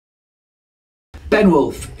Ben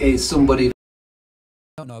Wolff is somebody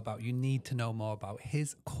don't know about, you need to know more about.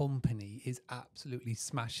 His company is absolutely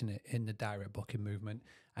smashing it in the direct booking movement,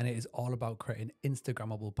 and it is all about creating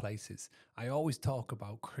Instagrammable places. I always talk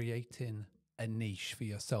about creating a niche for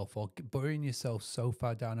yourself, or burying yourself so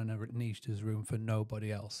far down in a niche there's room for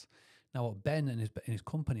nobody else. Now, what Ben and his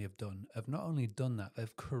company have done, have not only done that,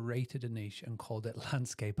 they've created a niche and called it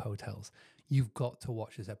landscape hotels. You've got to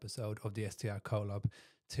watch this episode of the STRCollab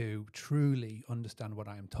to truly understand what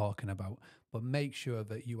I am talking about. But make sure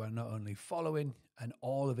that you are not only following and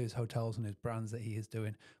all of his hotels and his brands that he is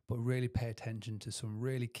doing, but really pay attention to some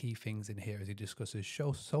really key things in here as he discusses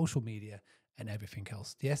social media and everything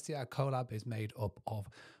else. The STRCollab is made up of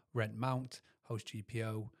Rent Mount, Host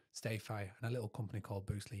GPO, StayFi, and a little company called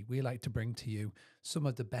Boostly. We like to bring to you some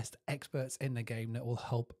of the best experts in the game that will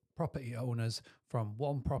help property owners from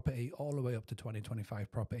one property all the way up to 20-25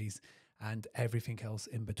 properties and everything else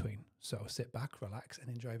in between. So sit back, relax, and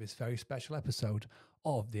enjoy this very special episode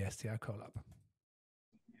of the STRCollab.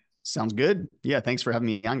 Sounds good. Yeah, thanks for having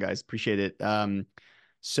me on, guys. Appreciate it.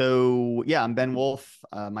 So yeah, I'm Ben Wolff.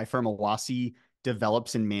 My firm Awasi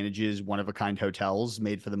develops and manages one-of-a-kind hotels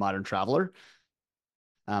made for the modern traveler.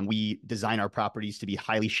 We design our properties to be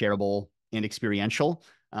highly shareable and experiential.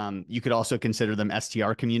 You could also consider them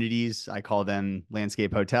STR communities. I call them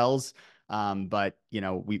landscape hotels. But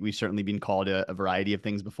we've certainly been called a variety of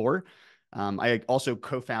things before. I also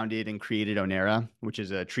co-founded and created Onera, which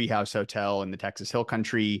is a treehouse hotel in the Texas Hill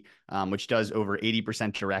Country, which does over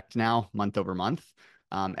 80% direct now, month over month,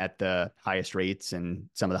 at the highest rates and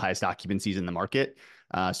some of the highest occupancies in the market.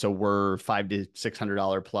 So we're $500 to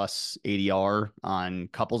 $600 plus ADR on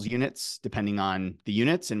couples units, depending on the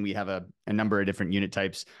units. And we have a number of different unit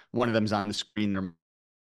types. One of them is on the screen, the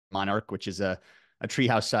Monarch, which is a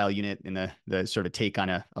treehouse style unit in the sort of take on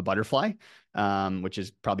a butterfly, which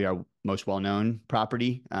is probably our most well-known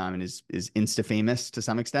property, and is insta famous to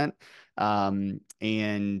some extent.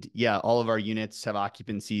 And yeah, all of our units have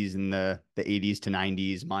occupancies in the 80s to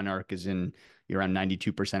 90s. Monarch is around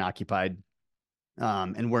 92% occupied.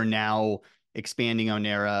 And we're now expanding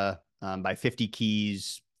Onera by 50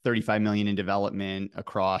 keys, 35 million in development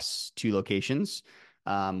across 2 locations.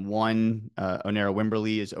 One, Onera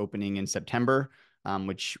Wimberley, is opening in September,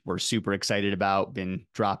 which we're super excited about. Been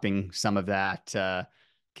dropping some of that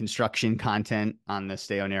construction content on the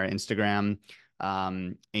Stay Onera Instagram.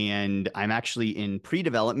 And I'm actually in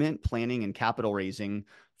pre-development planning and capital raising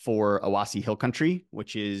for Awasi Hill Country,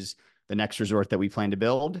 which is the next resort that we plan to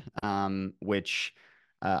build, which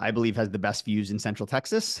I believe has the best views in Central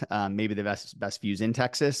Texas, maybe the best views in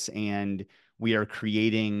Texas. And we are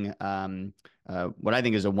creating what I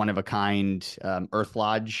think is a one-of-a-kind Earth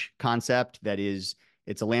Lodge concept.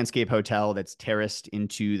 It's a landscape hotel that's terraced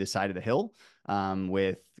into the side of the hill,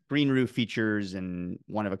 with green roof features and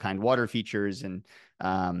one-of-a-kind water features, and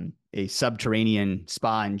a subterranean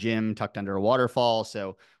spa and gym tucked under a waterfall.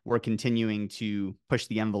 So we're continuing to push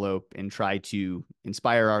the envelope and try to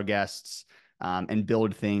inspire our guests and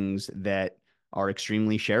build things that are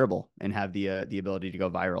extremely shareable and have the ability to go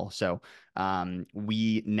viral. So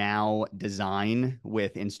we now design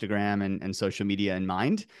with Instagram and social media in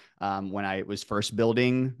mind. When I was first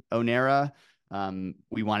building Onera,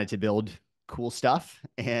 we wanted to build cool stuff,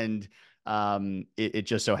 and it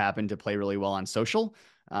just so happened to play really well on social.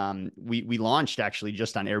 We launched actually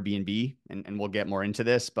just on Airbnb, and we'll get more into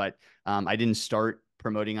this, but I didn't start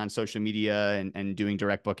promoting on social media and doing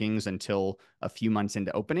direct bookings until a few months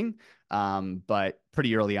into opening. But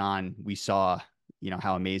pretty early on, we saw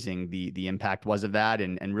how amazing the impact was of that,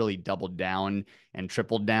 and really doubled down and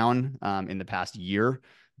tripled down in the past year,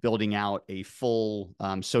 building out a full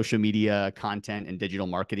social media content and digital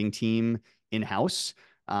marketing team in-house.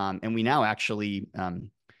 And we now actually,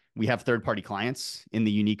 we have third-party clients in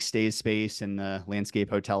the unique stays space and the landscape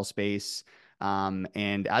hotel space.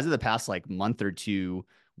 And as of the past month or two,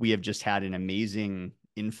 we have just had an amazing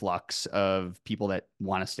influx of people that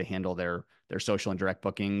want us to handle their social and direct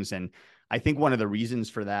bookings. And I think one of the reasons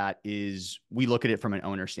for that is we look at it from an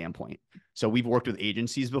owner standpoint. So we've worked with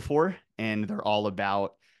agencies before, and they're all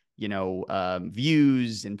about,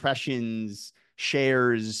 views, impressions,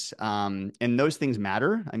 shares, and those things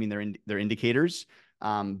matter. I mean, they're indicators.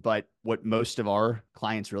 But what most of our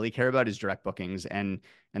clients really care about is direct bookings. And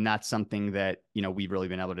that's something that, we've really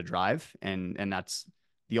been able to drive, and that's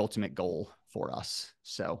the ultimate goal for us.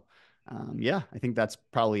 So, yeah, I think that's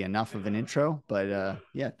probably enough of an intro, but,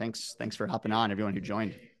 yeah, thanks for hopping on, everyone who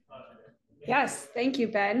joined. Yes, thank you,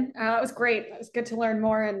 Ben. It was great. It was good to learn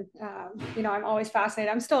more. And, I'm always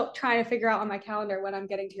fascinated. I'm still trying to figure out on my calendar when I'm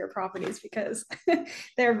getting to your properties, because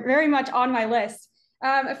they're very much on my list.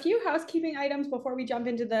 A few housekeeping items before we jump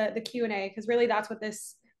into the Q&A, because really that's what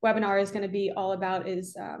this webinar is going to be all about,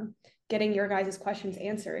 is getting your guys' questions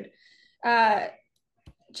answered.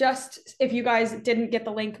 Just if you guys didn't get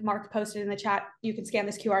the link Mark posted in the chat, you can scan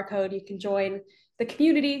this QR code. You can join the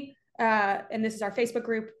community. And this is our Facebook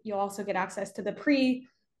group. You'll also get access to the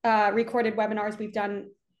pre-recorded webinars we've done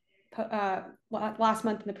last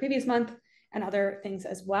month and the previous month, and other things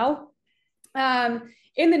as well.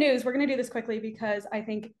 In the news, we're going to do this quickly because I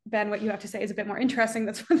think, Ben, what you have to say is a bit more interesting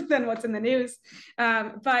than what's in the news.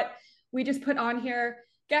 But we just put on here,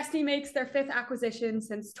 Guesty makes their 5th acquisition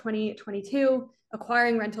since 2022,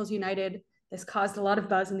 acquiring Rentals United. This caused a lot of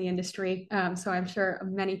buzz in the industry, so I'm sure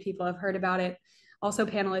many people have heard about it. Also,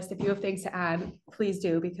 panelists, if you have things to add, please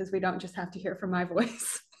do, because we don't just have to hear from my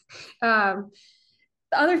voice.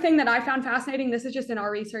 The other thing that I found fascinating, this is just in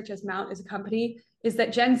our research as Mount as a company, is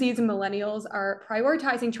that Gen Zs and millennials are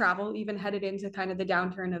prioritizing travel, even headed into kind of the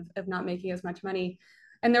downturn of not making as much money.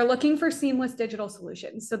 And they're looking for seamless digital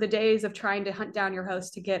solutions. So the days of trying to hunt down your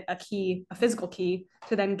host to get a key, a physical key,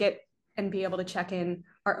 to then get and be able to check in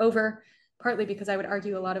are over, partly because I would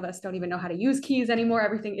argue a lot of us don't even know how to use keys anymore.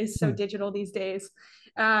 Everything is so digital these days.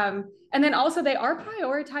 And then also they are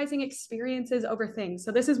prioritizing experiences over things.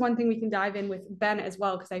 So this is one thing we can dive in with Ben as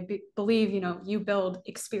well, because I believe, you build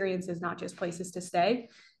experiences, not just places to stay.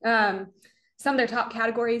 Some of their top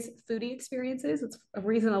categories, foodie experiences. It's a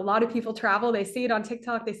reason a lot of people travel. They see it on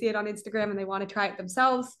TikTok, they see it on Instagram, and they want to try it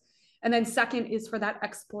themselves. And then second is for that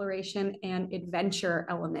exploration and adventure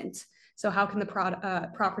element. So how can the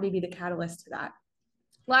property be the catalyst to that?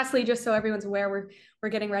 Lastly, just so everyone's aware, we're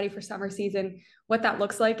getting ready for summer season. What that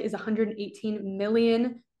looks like is 118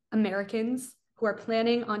 million Americans who are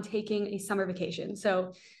planning on taking a summer vacation.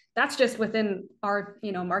 So that's just within our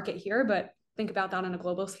market here, but think about that on a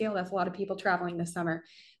global scale. That's a lot of people traveling this summer.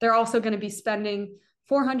 They're also going to be spending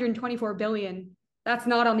 424 billion. That's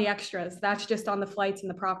not on the extras. That's just on the flights and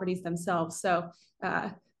the properties themselves. So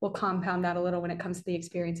we'll compound that a little when it comes to the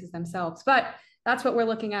experiences themselves. But that's what we're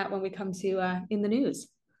looking at when we come to in the news.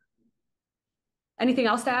 Anything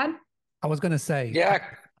else to add? I was going to say, yeah,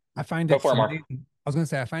 I find it amazing. I was going to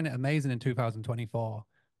say, I find it amazing in 2024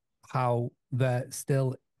 how there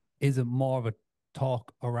still isn't more of a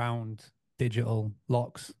talk around digital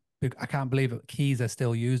locks. I can't believe that keys are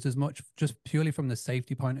still used as much, just purely from the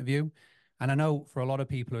safety point of view. And I know for a lot of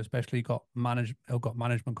people who especially got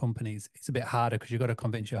management companies, it's a bit harder because you've got to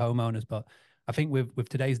convince your homeowners. But I think with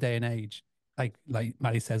today's day and age, like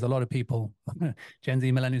Maddie says, a lot of people, Gen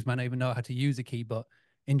Z millennials might not even know how to use a key, but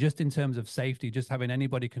in terms of safety, just having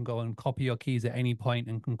anybody can go and copy your keys at any point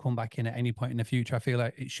and can come back in at any point in the future. I feel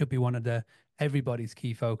like it should be one of everybody's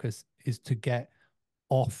key focus is to get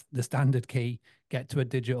off the standard key, get to a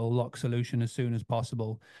digital lock solution as soon as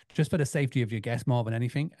possible, just for the safety of your guests more than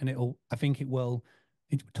anything. And I think it will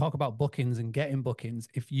talk about bookings and getting bookings.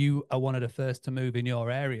 If you are one of the first to move in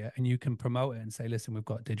your area and you can promote it and say, listen, we've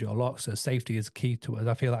got digital locks, so safety is key to us.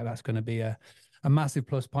 I feel like that's going to be a massive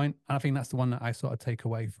plus point. And I think that's the one that I sort of take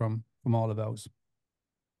away from all of those.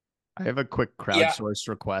 I have a quick crowdsource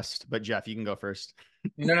request, but Jeff, you can go first.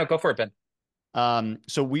 No, go for it, Ben.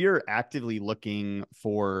 So we are actively looking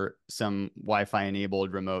for some Wi-Fi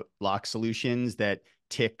enabled remote lock solutions that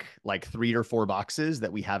tick like 3 or 4 boxes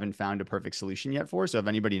that we haven't found a perfect solution yet for. So if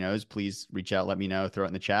anybody knows, please reach out, let me know, throw it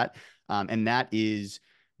in the chat. And that is,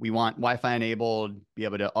 we want Wi-Fi enabled, be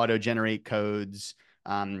able to auto generate codes.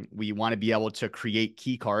 We want to be able to create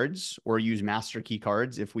key cards or use master key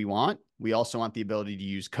cards if we want. We also want the ability to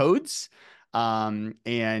use codes.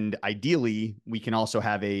 And ideally, we can also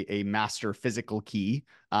have a master physical key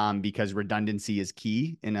because redundancy is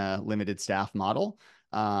key in a limited staff model.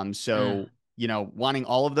 Wanting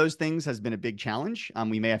all of those things has been a big challenge.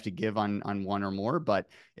 We may have to give on one or more, but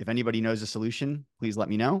if anybody knows a solution, please let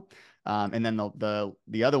me know. And then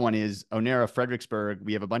the other one is Onera Fredericksburg.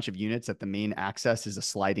 We have a bunch of units that the main access is a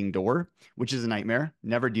sliding door, which is a nightmare.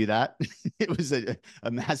 Never do that. It was a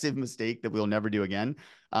massive mistake that we'll never do again.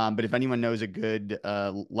 But if anyone knows a good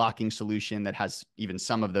locking solution that has even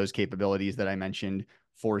some of those capabilities that I mentioned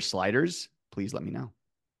for sliders, please let me know.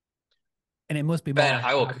 And it must be Ben,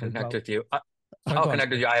 I will connect with you. I'll connect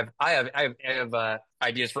with you. I have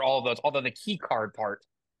ideas for all of those. Although the key card part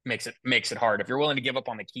makes it hard. If you're willing to give up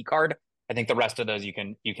on the key card, I think the rest of those you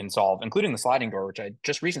can solve, including the sliding door, which I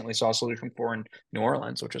just recently saw a solution for in New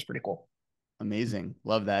Orleans, which was pretty cool. Amazing,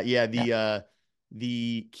 love that. Yeah,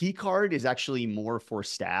 the key card is actually more for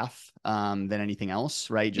staff than anything else,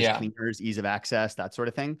 right? Just cleaners, ease of access, that sort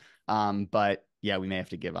of thing. But yeah, we may have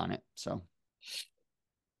to give on it. So.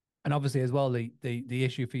 And obviously as well, the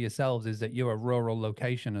issue for yourselves is that you're a rural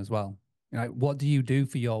location as well. What do you do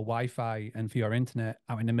for your Wi-Fi and for your internet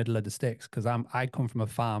out in the middle of the sticks? Because I come from a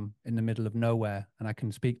farm in the middle of nowhere, and I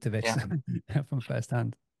can speak to this from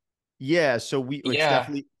firsthand. Yeah, so Yeah.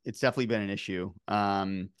 it's definitely been an issue,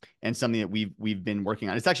 and something that we've been working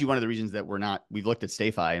on. It's actually one of the reasons that we've looked at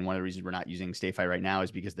StayFi, and one of the reasons we're not using StayFi right now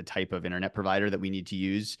is because the type of internet provider that we need to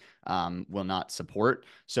use will not support.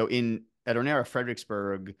 So at Onera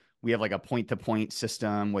Fredericksburg, we have like a point-to-point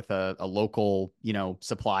system with a local,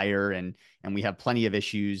 supplier, and we have plenty of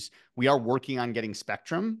issues. We are working on getting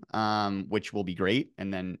Spectrum, which will be great,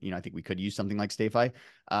 and then I think we could use something like StayFi.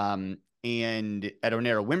 And at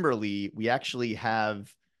Onera Wimberley, we actually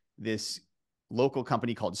have this local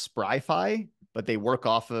company called SPRYFi, but they work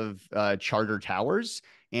off of Charter Towers,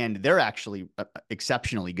 and they're actually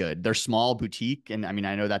exceptionally good. They're small, boutique, and I mean,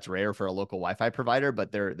 I know that's rare for a local Wi-Fi provider,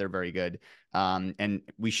 but they're very good. And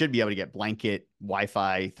we should be able to get blanket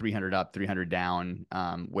Wi-Fi 300 up, 300 down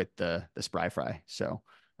with the SPRYFi. So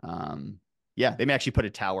yeah, they may actually put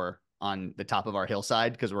a tower on the top of our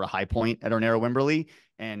hillside because we're a high point at Onera Wimberley,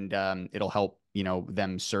 and it'll help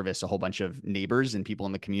them service a whole bunch of neighbors and people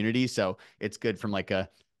in the community. So it's good from like a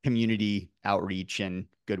community outreach and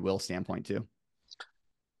goodwill standpoint too.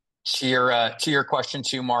 To your question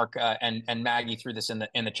too, Mark, and Maggie threw this in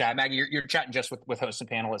the chat. Maggie, you're chatting just with hosts and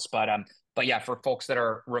panelists, but yeah, for folks that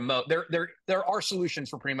are remote, there are solutions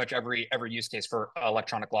for pretty much every use case for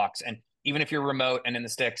electronic locks. And even if you're remote and in the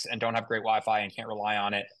sticks and don't have great Wi-Fi and can't rely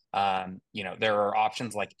on it, there are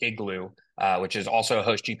options like Igloo, which is also a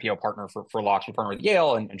host GPO partner for locks. We partner with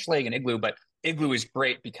Yale and Schlage and Igloo, but Igloo is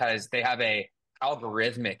great because they have a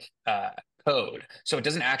algorithmic code, so it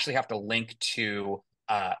doesn't actually have to link to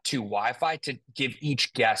Wi-Fi to give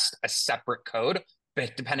each guest a separate code,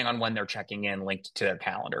 but depending on when they're checking in, linked to their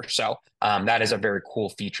calendar. So that is a very cool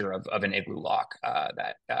feature of an Igloo lock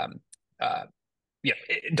that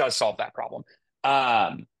it does solve that problem.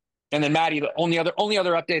 And then Maddie, the only other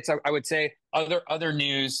updates I would say, other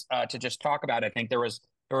news to just talk about. I think there was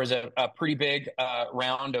a pretty big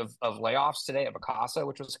round of layoffs today at Vacasa,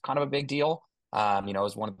 which was kind of a big deal. It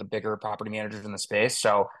was one of the bigger property managers in the space.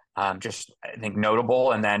 So just I think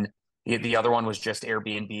notable. And then the other one was just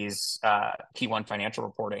Airbnb's Q1 financial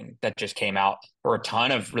reporting that just came out. There were a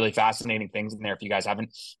ton of really fascinating things in there. If you guys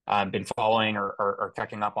haven't been following or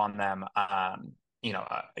checking up on them, at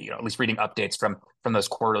least reading updates from those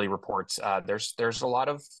quarterly reports, there's a lot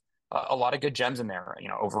of good gems in there.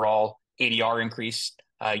 Overall ADR increased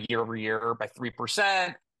year over year by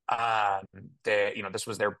 3%. This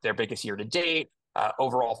was their biggest year to date.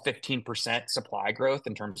 Overall 15% supply growth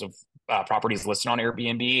in terms of properties listed on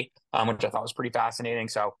Airbnb, which I thought was pretty fascinating.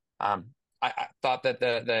 So I thought that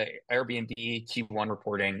the Airbnb Q1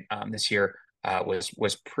 reporting this year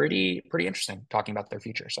was pretty interesting, talking about their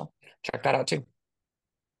future. So check that out too.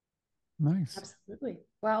 Nice. Absolutely.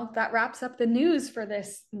 Well, that wraps up the news for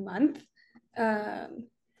this month.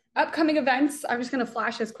 Upcoming events, I'm just going to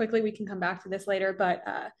flash this quickly. We can come back to this later, but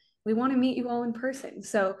we want to meet you all in person.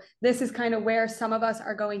 So this is kind of where some of us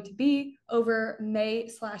are going to be over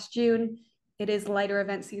May/June. It is lighter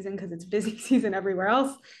event season because it's busy season everywhere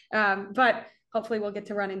else. But hopefully we'll get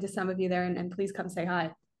to run into some of you there, and please come say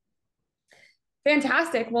hi.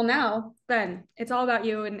 Fantastic. Well, now, Ben, it's all about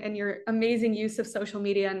you and your amazing use of social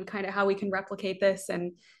media and kind of how we can replicate this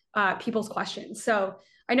and people's questions. So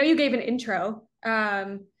I know you gave an intro.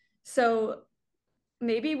 So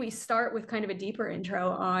maybe we start with kind of a deeper intro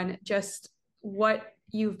on just what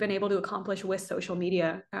you've been able to accomplish with social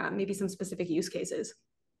media, maybe some specific use cases.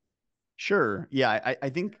 Sure. Yeah, I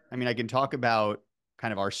think, I can talk about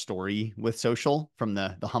kind of our story with social from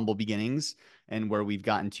the humble beginnings and where we've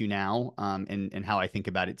gotten to now, and how I think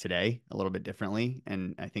about it today a little bit differently,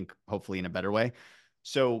 and I think hopefully in a better way.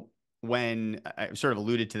 So when I sort of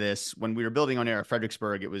alluded to this, when we were building Onera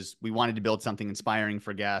Fredericksburg, we wanted to build something inspiring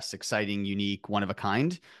for guests, exciting, unique, one of a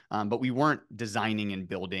kind, but we weren't designing and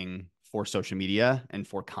building for social media and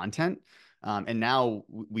for content. And now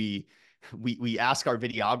we ask our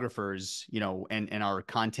videographers, and our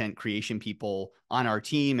content creation people on our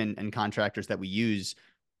team and contractors that we use,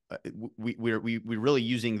 we're really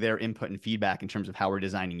using their input and feedback in terms of how we're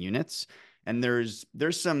designing units. And there's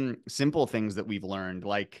some simple things that we've learned,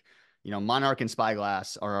 like, Monarch and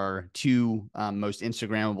Spyglass are our two most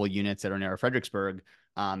Instagrammable units at Onera Fredericksburg.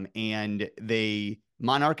 And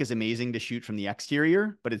Monarch is amazing to shoot from the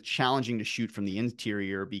exterior, but it's challenging to shoot from the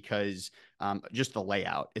interior because just the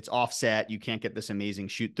layout. It's offset. You can't get this amazing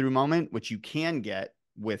shoot through moment, which you can get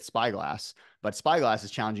with Spyglass, but Spyglass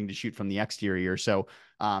is challenging to shoot from the exterior. So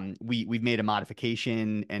we've made a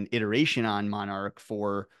modification and iteration on Monarch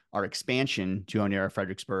for our expansion to Onera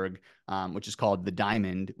Fredericksburg, which is called the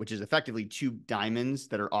Diamond, which is effectively 2 diamonds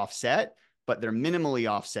that are offset, but they're minimally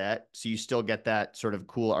offset. So you still get that sort of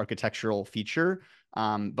cool architectural feature,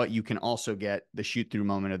 but you can also get the shoot through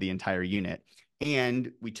moment of the entire unit.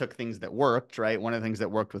 And we took things that worked, right? One of the things that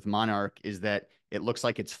worked with Monarch is that it looks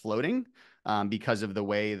like it's floating, because of the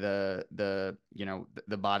way the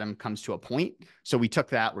bottom comes to a point. So we took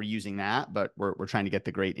that, we're using that, but we're trying to get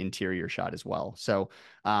the great interior shot as well. So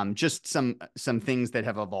just some things that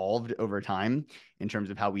have evolved over time in terms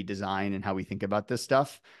of how we design and how we think about this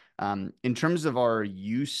stuff. In terms of our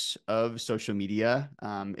use of social media,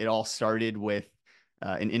 it all started with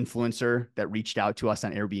an influencer that reached out to us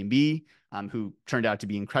on Airbnb, who turned out to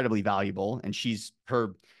be incredibly valuable. And she's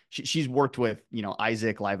worked with,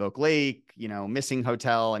 Isaac, Live Oak Lake, Missing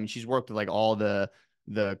Hotel. I mean, she's worked with like all the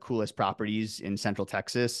coolest properties in Central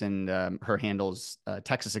Texas, and her handle's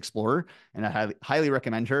Texas Explorer. And I highly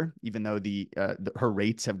recommend her, even though her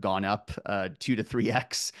rates have gone up 2 to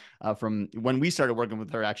 3x from when we started working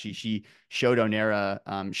with her. Actually, she showed Onera,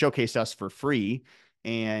 showcased us for free,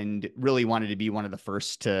 and really wanted to be one of the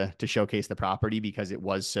first to showcase the property because it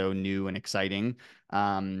was so new and exciting.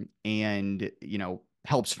 And,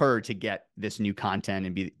 helps her to get this new content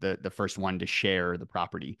and be the first one to share the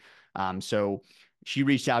property. So she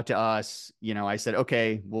reached out to us. I said,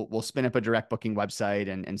 okay, we'll spin up a direct booking website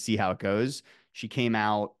and see how it goes. She came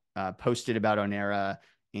out, posted about Onera,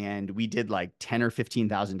 and we did like $10,000 or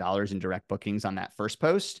 $15,000 in direct bookings on that first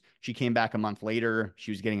post. She came back a month later. She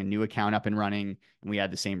was getting a new account up and running, and we had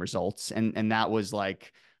the same results. And that was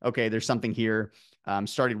like, okay, there's something here.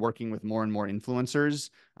 Started working with more and more influencers.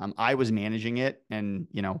 I was managing it, and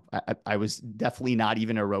I was definitely not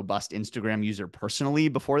even a robust Instagram user personally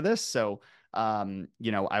before this. So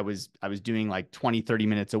I was doing like 20, 30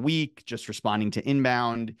 minutes a week, just responding to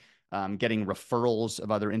inbound, getting referrals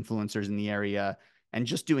of other influencers in the area. And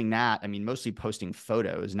just doing that, I mean, mostly posting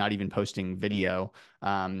photos, not even posting video.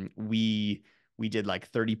 We did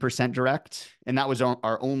like 30% direct, and that was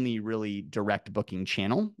our only really direct booking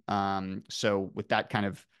channel. So with that kind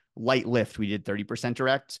of light lift, we did 30%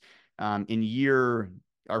 direct.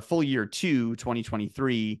 Our full year 2,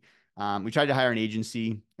 2023, we tried to hire an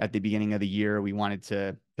agency at the beginning of the year. We wanted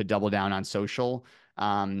to double down on social.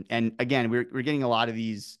 And again, we're getting a lot of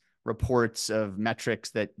these reports of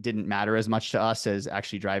metrics that didn't matter as much to us as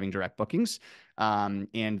actually driving direct bookings.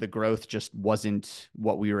 And the growth just wasn't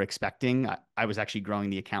what we were expecting. I was actually growing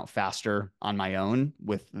the account faster on my own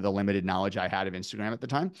with the limited knowledge I had of Instagram at the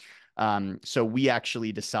time. So we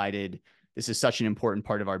actually decided this is such an important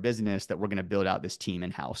part of our business that we're going to build out this team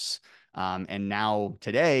in-house. And now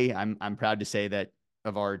today, I'm proud to say that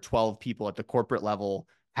of our 12 people at the corporate level,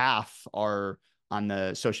 half are on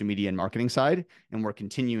the social media and marketing side, and we're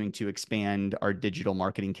continuing to expand our digital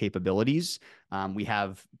marketing capabilities. We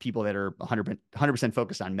have people that are 100%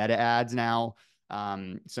 focused on meta ads now.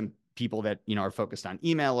 Some people that are focused on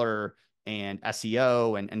emailer and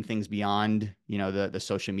SEO and things beyond the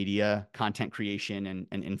social media content creation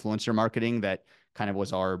and influencer marketing that kind of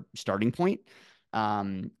was our starting point.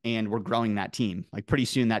 And we're growing that team. Like pretty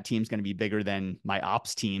soon that team's going to be bigger than my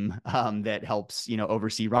ops team that helps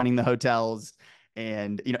oversee running the hotels.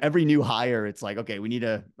 And every new hire, it's like, okay, we need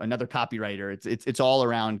another copywriter. It's all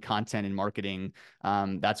around content and marketing.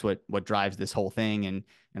 That's what drives this whole thing and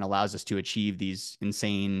allows us to achieve these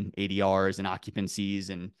insane ADRs and occupancies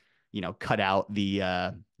and cut out the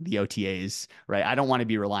OTAs, right? I don't want to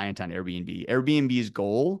be reliant on Airbnb. Airbnb's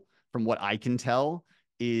goal, from what I can tell,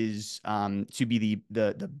 is to be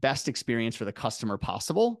the best experience for the customer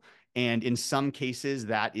possible. And in some cases,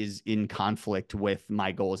 that is in conflict with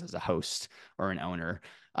my goals as a host or an owner.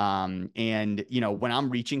 And when I'm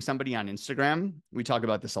reaching somebody on Instagram, we talk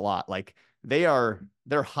about this a lot. Like they're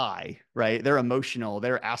high, right? They're emotional,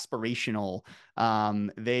 they're aspirational.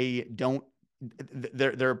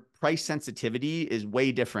 Their price sensitivity is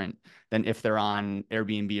way different than if they're on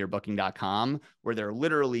Airbnb or booking.com, where they're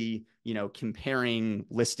literally, comparing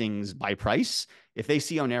listings by price. If they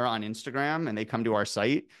see Onera on Instagram and they come to our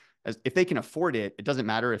site, if they can afford it, it doesn't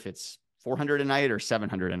matter if it's $400 a night or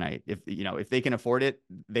 $700 a night. If they can afford it,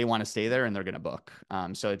 they want to stay there and they're going to book.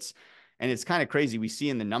 So it's kind of crazy. We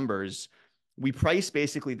see in the numbers, we price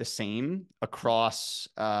basically the same across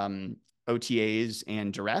OTAs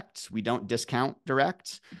and direct. We don't discount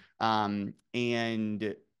direct.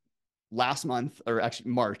 And last month, or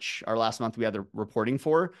actually March, our last month we had the reporting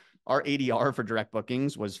for, our ADR for direct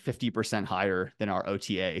bookings was 50% higher than our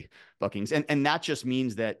OTA bookings. And that just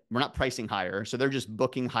means that we're not pricing higher. So they're just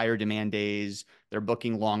booking higher demand days. They're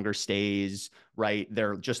booking longer stays, right?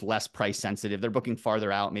 They're just less price sensitive. They're booking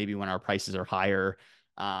farther out, maybe when our prices are higher.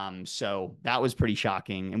 So that was pretty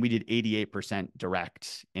shocking. And we did 88%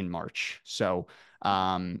 direct in March. So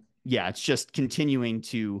yeah, it's just continuing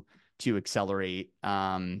to accelerate.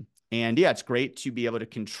 And yeah, it's great to be able to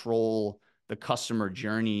control the customer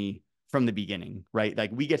journey from the beginning, right?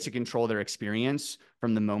 Like we get to control their experience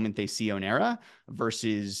from the moment they see Onera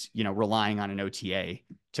versus, relying on an OTA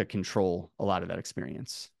to control a lot of that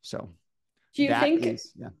experience. So do you think,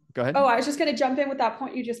 yeah, go ahead. Oh, I was just going to jump in with that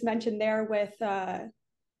point you just mentioned there with,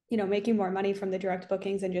 making more money from the direct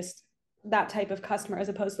bookings and just that type of customer as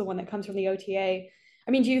opposed to the one that comes from the OTA.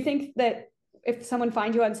 I mean, do you think that if someone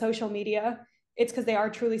finds you on social media, it's because they are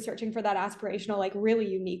truly searching for that aspirational, like really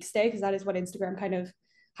unique stay? Because that is what Instagram kind of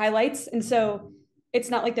highlights. And so it's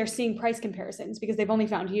not like they're seeing price comparisons because they've only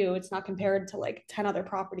found you. It's not compared to like 10 other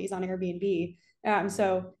properties on Airbnb.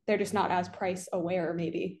 So they're just not as price aware,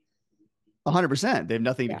 maybe. 100%. They have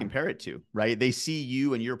nothing to compare it to, right? They see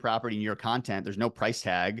you and your property and your content. There's no price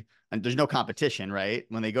tag and there's no competition, right?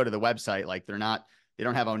 When they go to the website, like they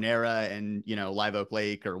don't have Onera and, Live Oak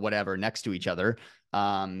Lake or whatever next to each other.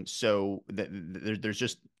 So there's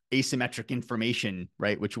just asymmetric information,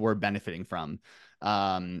 right? Which we're benefiting from.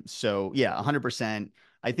 So yeah, 100%.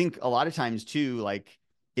 I think a lot of times too, like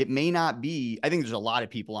it may not be, I think there's a lot of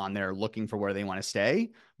people on there looking for where they want to stay,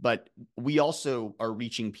 but we also are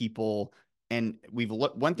reaching people. And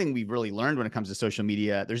one thing we've really learned when it comes to social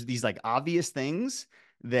media, there's these like obvious things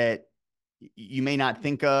that you may not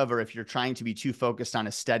think of, or if you're trying to be too focused on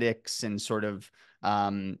aesthetics and sort of,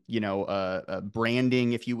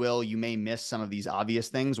 branding, if you will, you may miss some of these obvious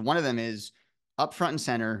things. One of them is up front and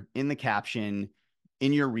center in the caption,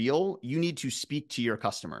 in your reel, you need to speak to your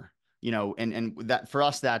customer, and that for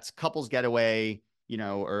us, that's couples getaway,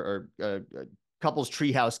 or couples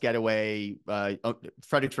treehouse getaway,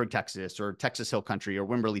 Fredericksburg, Texas, or Texas Hill Country, or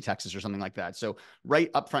Wimberley, Texas, or something like that. So right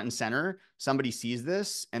up front and center, somebody sees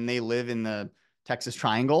this and they live in the Texas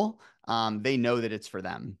Triangle. They know that it's for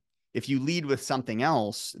them. If you lead with something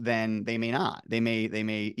else, then they may not. They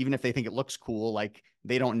may, even if they think it looks cool, like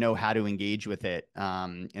they don't know how to engage with it,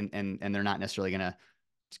 and they're not necessarily going to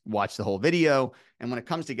watch the whole video. And when it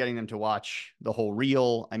comes to getting them to watch the whole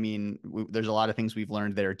reel, I mean, there's a lot of things we've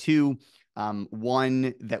learned there too.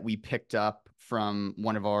 One that we picked up from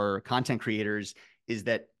one of our content creators is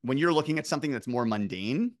that when you're looking at something that's more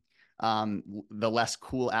mundane, the less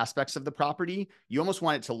cool aspects of the property, you almost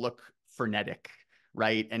want it to look frenetic,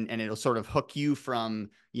 right? And it'll sort of hook you from,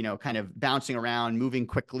 kind of bouncing around, moving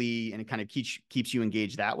quickly, and it kind of keeps you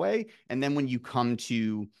engaged that way. And then when you come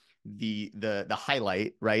to the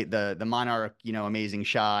highlight, right, the monarch, amazing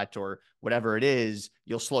shot or whatever it is,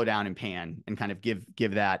 you'll slow down and pan and kind of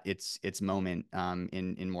give that its moment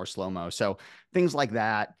in more slow-mo. So things like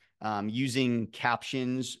that, using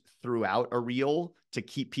captions throughout a reel to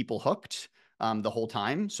keep people hooked the whole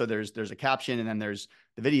time. So there's a caption and then there's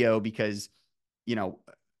the video, because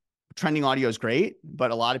trending audio is great,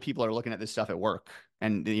 but a lot of people are looking at this stuff at work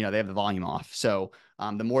and, they have the volume off. So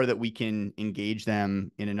the more that we can engage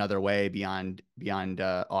them in another way beyond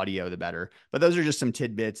audio, the better. But those are just some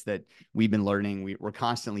tidbits that we've been learning. We're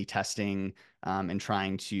constantly testing and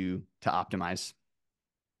trying to optimize.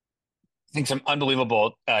 I think some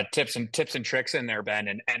unbelievable tips and tricks in there, Ben.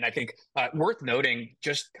 And I think worth noting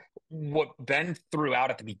just what Ben threw out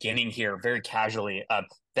at the beginning here very casually,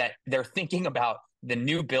 that they're thinking about the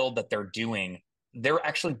new build that they're doing. They're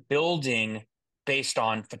actually building based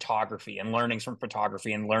on photography and learnings from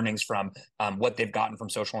photography and learnings from what they've gotten from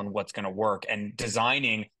social and what's going to work, and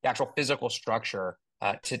designing the actual physical structure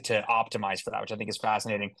to optimize for that, which I think is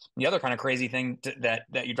fascinating. The other kind of crazy thing that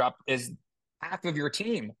you dropped is half of your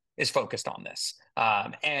team is focused on this.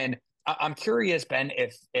 And I'm curious, Ben,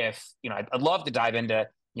 if I'd love to dive into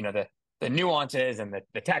the nuances and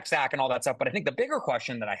the tech stack and all that stuff. But I think the bigger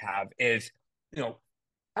question that I have is, how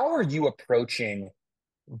are you approaching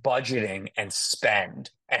budgeting and spend,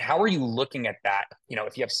 and how are you looking at that?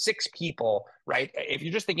 If you have 6 people, right? If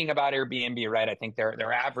you're just thinking about Airbnb, right? I think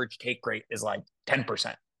their average take rate is like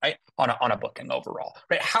 10%, right? On a booking overall,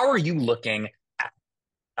 right? How are you looking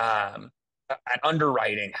at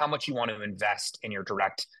underwriting, how much you want to invest in your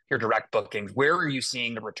direct bookings? Where are you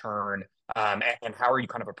seeing the return? And how are you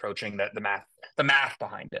kind of approaching the math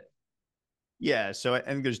behind it? Yeah, so I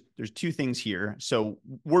think there's 2 things here. So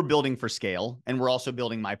we're building for scale, and we're also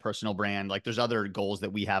building my personal brand. Like there's other goals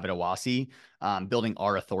that we have at Awasi, building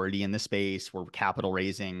our authority in the space. We're capital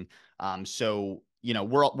raising. So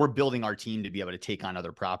we're building our team to be able to take on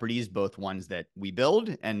other properties, both ones that we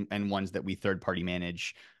build and ones that we third party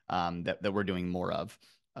manage, that we're doing more of.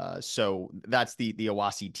 So that's the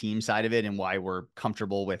Awasi team side of it, and why we're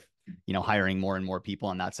comfortable with hiring more and more people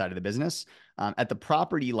on that side of the business. At the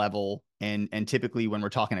property level, and typically when we're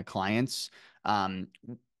talking to clients,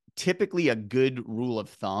 typically a good rule of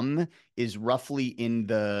thumb is roughly in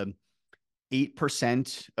the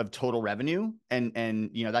 8% of total revenue. And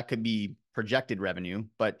that could be projected revenue,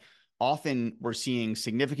 but often we're seeing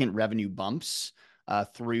significant revenue bumps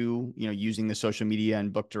through, using the social media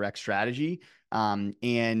and book direct strategy.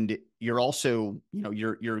 And you're also,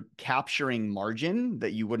 you're capturing margin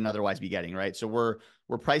that you wouldn't otherwise be getting, right? So we're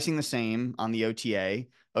pricing the same on the OTA.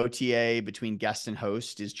 OTA between guest and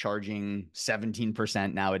host is charging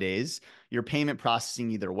 17% nowadays. Your payment processing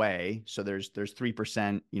either way. So there's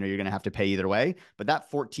 3%, you're going to have to pay either way, but that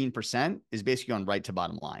 14% is basically on right to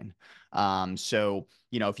bottom line. So,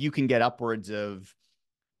 if you can get upwards of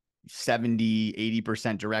 70,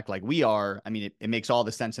 80% direct like we are, I mean, it makes all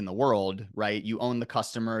the sense in the world, right? You own the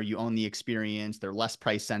customer, you own the experience, they're less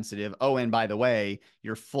price sensitive. Oh, and by the way,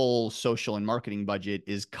 your full social and marketing budget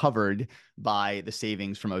is covered by the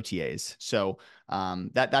savings from OTAs. So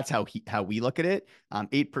that's how we look at it.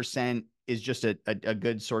 8% is just a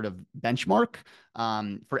good sort of benchmark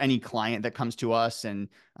for any client that comes to us. And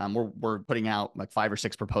we're putting out like 5 or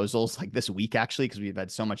 6 proposals like this week, actually, because we've had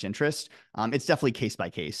so much interest. It's definitely case by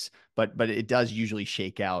case, but it does usually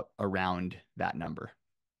shake out around that number.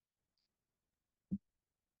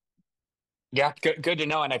 Yeah, good to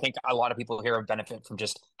know. And I think a lot of people here have benefit from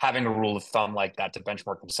just having a rule of thumb like that to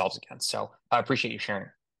benchmark themselves against. So I appreciate you sharing.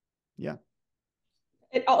 Yeah.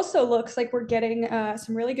 It also looks like we're getting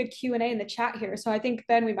some really good Q&A in the chat here. So I think,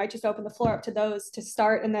 Ben, we might just open the floor up to those to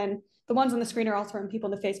start. And then the ones on the screen are also from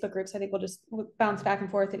people in the Facebook groups. I think we'll bounce back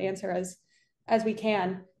and forth and answer as we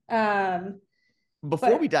can.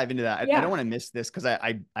 Before we dive into that, yeah. I don't want to miss this because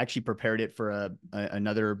I actually prepared it for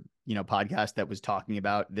another podcast that was talking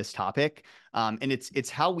about this topic. And it's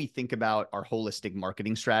how we think about our holistic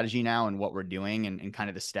marketing strategy now and what we're doing and kind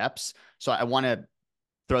of the steps. So I want to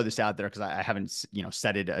throw this out there because I haven't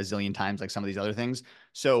said it a zillion times like some of these other things.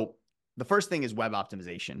 So the first thing is web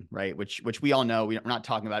optimization, right? Which we all know. We're not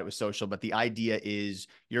talking about it with social, but the idea is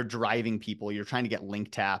you're driving people. You're trying to get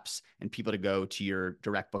link taps and people to go to your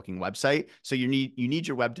direct booking website. So you need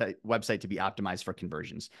your website to be optimized for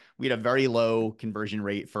conversions. We had a very low conversion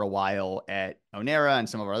rate for a while at Onera and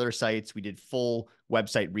some of our other sites. We did full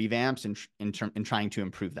website revamps in trying to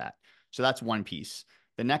improve that. So that's one piece.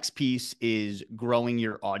 The next piece is growing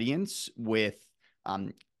your audience with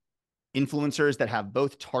influencers that have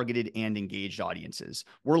both targeted and engaged audiences.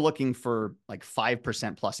 We're looking for like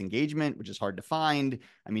 5% plus engagement, which is hard to find.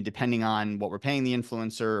 I mean, depending on what we're paying the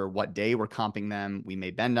influencer or what day we're comping them, we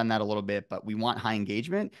may bend on that a little bit, but we want high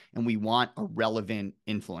engagement and we want a relevant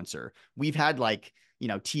influencer. We've had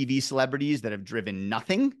TV celebrities that have driven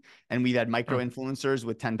nothing. And we've had micro influencers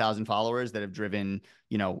with 10,000 followers that have driven,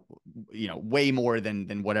 way more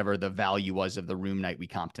than whatever the value was of the room night we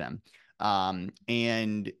comped them.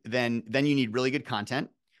 And then you need really good content.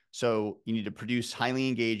 So you need to produce highly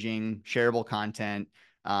engaging, shareable content.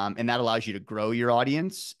 And that allows you to grow your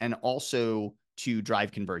audience and also to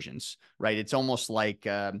drive conversions, right? It's almost like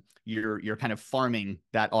you're kind of farming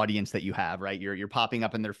that audience that you have, right? You're popping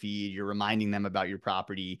up in their feed, you're reminding them about your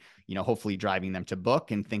property, hopefully driving them to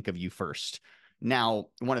book and think of you first. Now,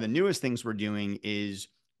 one of the newest things we're doing is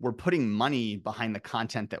we're putting money behind the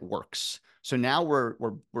content that works. So now we're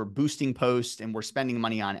boosting posts and we're spending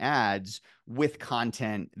money on ads with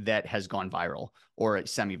content that has gone viral or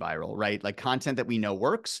semi-viral, right? Like content that we know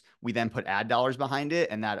works, we then put ad dollars behind it,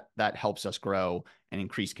 and that helps us grow and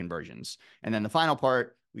increase conversions. And then the final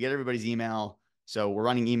part, we get everybody's email. So we're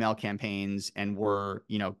running email campaigns and we're,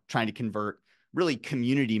 trying to convert really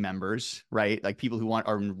community members, right? Like people who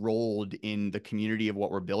are enrolled in the community of what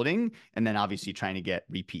we're building, and then obviously trying to get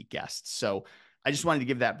repeat guests. So I just wanted to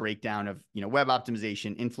give that breakdown of, web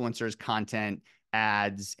optimization, influencers, content,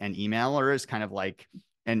 ads, and emailers, kind of like,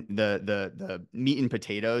 and the meat and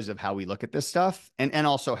potatoes of how we look at this stuff, and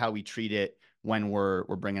also how we treat it when we're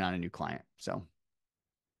bringing on a new client. So.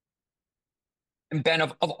 And Ben,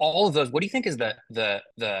 of all of those, what do you think is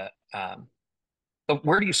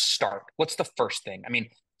where do you start? What's the first thing? I mean,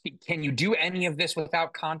 can you do any of this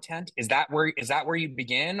without content? Is that where you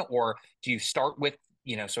begin, or do you start with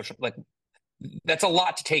social? Like, that's a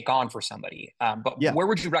lot to take on for somebody. But yeah, where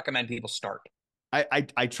would you recommend people start?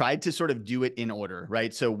 I tried to sort of do it in order,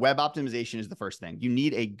 right? So web optimization is the first thing. You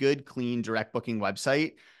need a good, clean, direct booking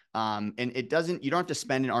website. And you don't have to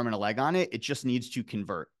spend an arm and a leg on it. It just needs to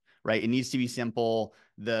convert, right? It needs to be simple.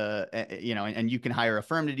 And you can hire a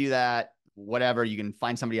firm to do that, whatever. You can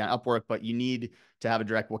find somebody on Upwork, but you need to have a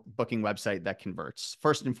direct booking website that converts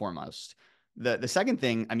first and foremost. The second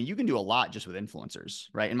thing, I mean, you can do a lot just with influencers,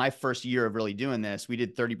 right? In my first year of really doing this, we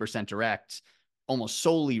did 30% direct, almost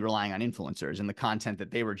solely relying on influencers and the content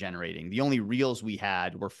that they were generating. The only reels we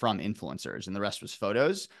had were from influencers and the rest was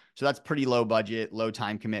photos. So that's pretty low budget, low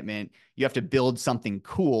time commitment. You have to build something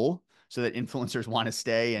cool so that influencers want to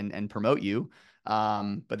stay and promote you.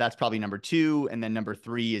 But that's probably number two. And then number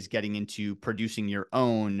three is getting into producing your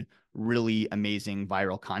own really amazing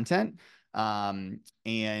viral content. And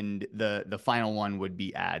the final one would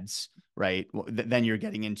be ads, right? Then you're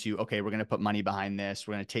getting into, okay, we're going to put money behind this.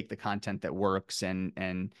 We're going to take the content that works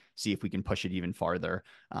and see if we can push it even farther.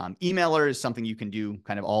 Emailer is something you can do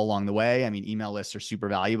kind of all along the way. I mean, email lists are super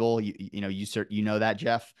valuable. You know that,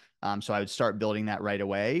 Jeff. So I would start building that right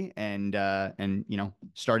away and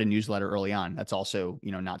start a newsletter early on. That's also,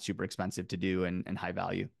 not super expensive to do and high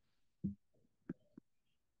value.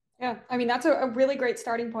 Yeah, I mean, that's a really great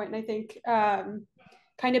starting point. And I think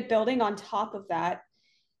kind of building on top of that,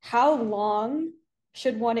 how long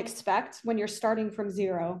should one expect when you're starting from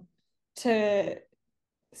zero to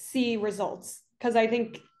see results? Because I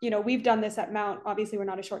think, we've done this at Mount. Obviously, we're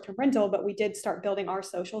not a short-term rental, but we did start building our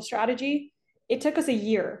social strategy. It took us a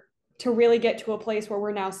year to really get to a place where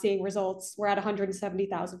we're now seeing results. We're at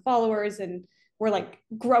 170,000 followers and we're like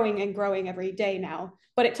growing and growing every day now.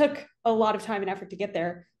 But it took a lot of time and effort to get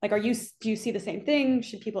there. Like, do you see the same thing?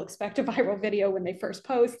 Should people expect a viral video when they first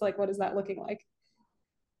post? Like, what is that looking like?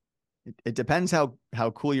 It depends how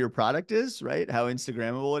cool your product is, right? How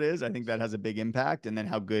Instagrammable it is. I think that has a big impact. And then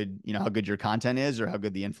how good your content is or how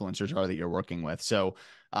good the influencers are that you're working with. So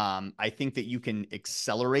I think that you can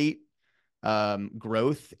accelerate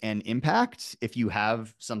growth and impact if you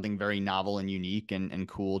have something very novel and unique and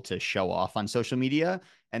cool to show off on social media.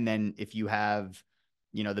 And then if you have,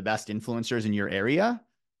 the best influencers in your area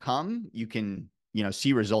you can,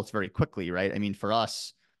 see results very quickly, right? I mean, for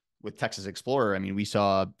us with Texas Explorer, I mean, we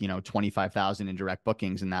saw, 25,000 in direct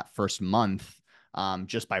bookings in that first month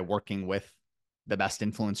just by working with the best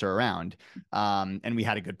influencer around. And we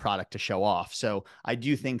had a good product to show off. So I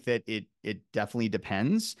do think that it definitely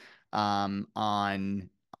depends on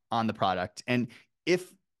the product. And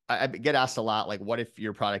if I get asked a lot, like, what if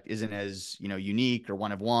your product isn't as, unique or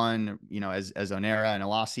one of one, as Onera and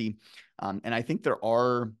Awasi? And I think there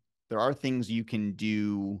are things you can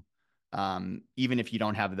do even if you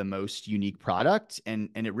don't have the most unique product. And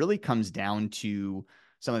it really comes down to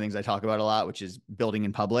some of the things I talk about a lot, which is building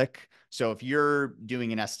in public. So if you're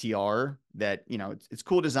doing an STR that, it's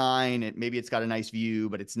cool design, maybe it's got a nice view,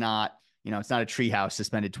 but it's not, it's not a treehouse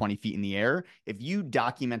suspended 20 feet in the air. If you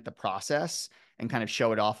document the process and kind of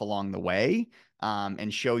show it off along the way,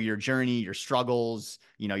 and show your journey, your struggles,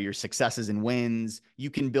 your successes and wins, you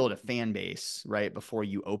can build a fan base right before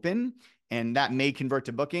you open. And that may convert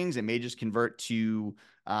to bookings. It may just convert to,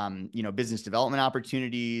 business development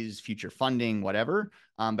opportunities, future funding, whatever.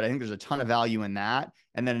 But I think there's a ton of value in that.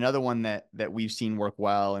 And then another one that we've seen work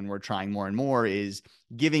well and we're trying more and more is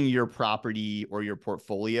giving your property or your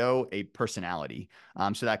portfolio a personality.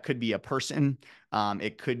 So that could be a person.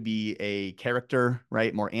 It could be a character,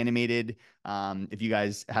 right? More animated. If you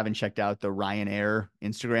guys haven't checked out the Ryanair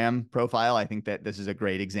Instagram profile, I think that this is a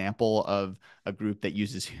great example of a group that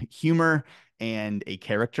uses humor and a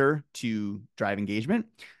character to drive engagement.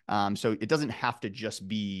 So it doesn't have to just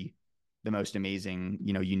be the most amazing,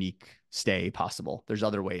 unique stay possible. There's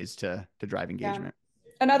other ways to drive engagement.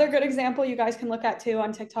 Yeah. Another good example you guys can look at too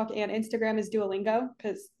on TikTok and Instagram is Duolingo,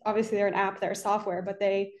 because obviously they're an app, they're software, but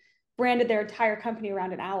they branded their entire company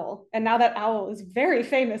around an owl. And now that owl is very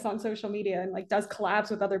famous on social media and like does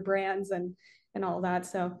collabs with other brands and all of that.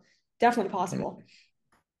 So definitely possible.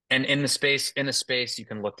 And in the space, you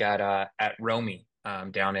can look at Romy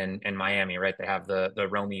down in Miami, right? They have the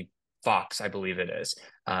Romy Fox, I believe it is,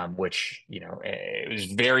 which, it was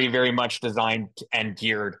very, very much designed and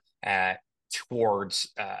geared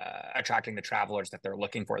towards attracting the travelers that they're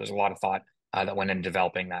looking for. There's a lot of thought that went into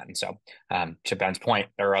developing that. And so to Ben's point,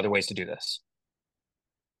 there are other ways to do this.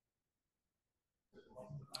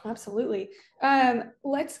 Absolutely.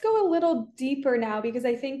 Let's go a little deeper now, because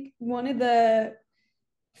I think one of the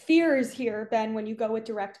fears here, Ben, when you go with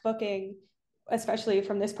direct booking, especially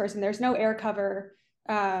from this person, there's no air cover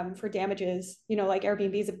for damages. Like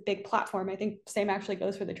Airbnb is a big platform. I think same actually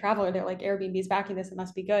goes for the traveler. They're like, Airbnb's backing this, it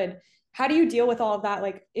must be good. How do you deal with all of that?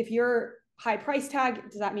 Like, if you're high price tag,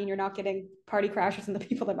 does that mean you're not getting party crashers and the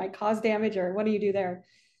people that might cause damage, or what do you do there?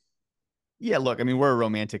 Yeah, look, I mean, we're a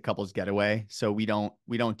romantic couples getaway, so we don't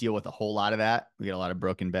deal with a whole lot of that. We get a lot of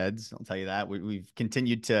broken beds, I'll tell you that. We've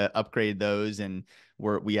continued to upgrade those, and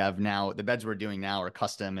we have now the beds we're doing now are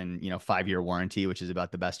custom and 5-year warranty, which is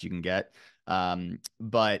about the best you can get.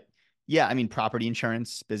 But Yeah, I mean, property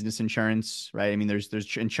insurance, business insurance, right? I mean, there's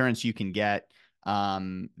insurance you can get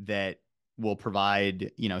that will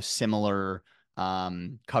provide, similar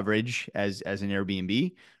coverage as an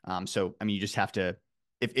Airbnb. So I mean, you just have to,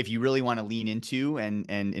 if you really want to lean into and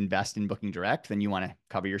invest in booking direct, then you want to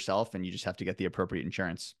cover yourself and you just have to get the appropriate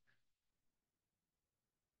insurance.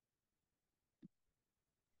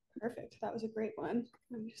 Perfect. That was a great one.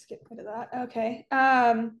 Let me just get rid of that. Okay.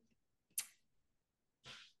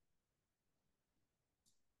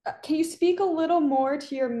 Can you speak a little more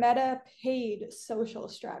to your Meta paid social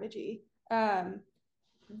strategy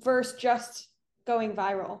versus just going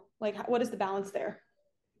viral? Like, what is the balance there?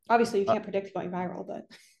 Obviously, you can't predict going viral, but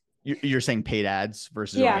You're saying paid ads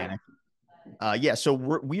versus yeah. organic? Yeah, so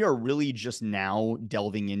we are really just now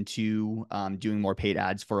delving into doing more paid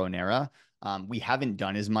ads for Onera. We haven't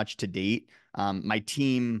done as much to date. My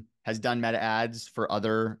team has done meta ads for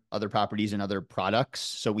other properties and other products,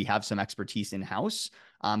 so we have some expertise in house.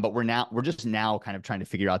 But we're just now kind of trying to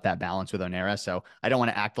figure out that balance with Onera. So I don't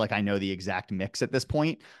want to act like I know the exact mix at this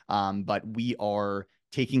point. But we are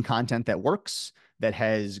taking content that works, that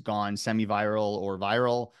has gone semi-viral or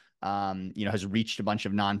viral, has reached a bunch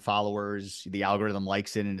of non-followers. The algorithm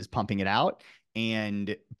likes it and is pumping it out,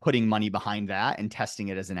 and putting money behind that and testing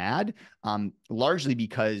it as an ad, largely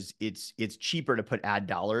because it's cheaper to put ad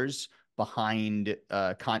dollars behind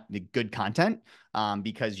good content,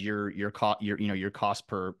 because your cost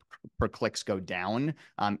per clicks go down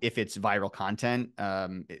if it's viral content.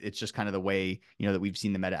 It's just kind of the way that we've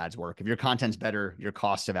seen the meta ads work. If your content's better, your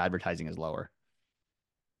cost of advertising is lower.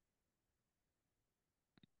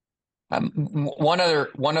 One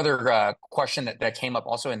other question that came up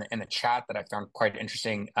also in the chat that I found quite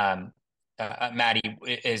interesting, Maddie,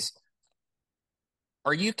 is,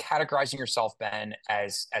 are you categorizing yourself, Ben,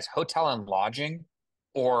 as hotel and lodging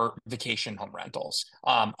or vacation home rentals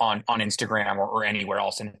on Instagram or anywhere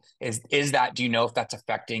else? And is that, do you know if that's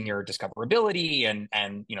affecting your discoverability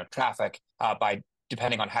and traffic by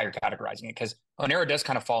depending on how you're categorizing it? Because Onera does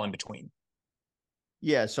kind of fall in between.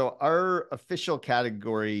 Yeah, so our official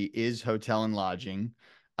category is hotel and lodging.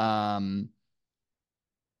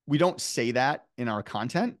 We don't say that in our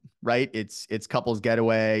content, right? It's couples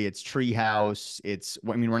getaway, it's treehouse,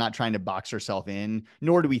 we're not trying to box ourselves in,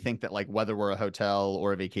 nor do we think that, like, whether we're a hotel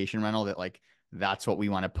or a vacation rental, that like that's what we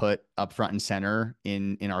want to put up front and center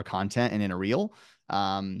in our content and in a reel.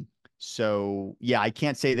 So yeah, I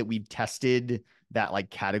can't say that we've tested that like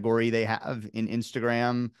category they have in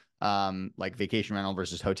Instagram, like vacation rental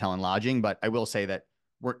versus hotel and lodging, but I will say that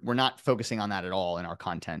we're not focusing on that at all in our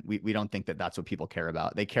content. We don't think that that's what people care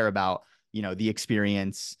about. They care about, the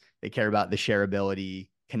experience. They care about the shareability,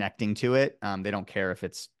 connecting to it. They don't care if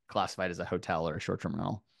it's classified as a hotel or a short-term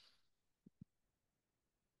rental.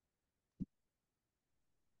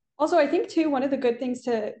 Also, I think too, one of the good things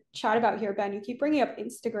to chat about here, Ben, you keep bringing up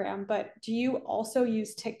Instagram, but do you also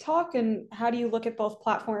use TikTok, and how do you look at both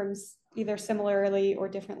platforms either similarly or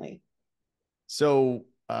differently? So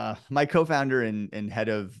my co-founder and head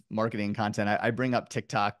of marketing content, I bring up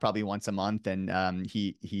TikTok probably once a month, and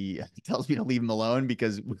he tells me to leave him alone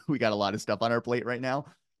because we got a lot of stuff on our plate right now,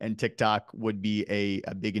 and TikTok would be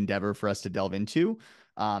a big endeavor for us to delve into.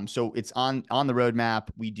 So it's on the roadmap.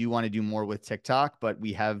 We do want to do more with TikTok, but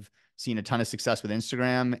we have seen a ton of success with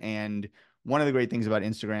Instagram. And one of the great things about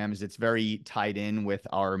Instagram is it's very tied in with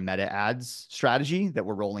our meta ads strategy that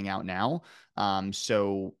we're rolling out now.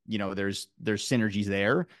 So, there's synergies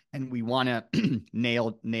there, and we want to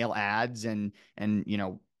nail ads and,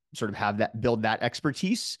 sort of build that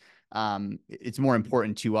expertise. It's more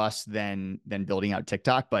important to us than building out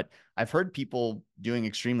TikTok, but I've heard people doing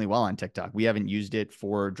extremely well on TikTok. We haven't used it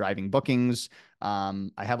for driving bookings. I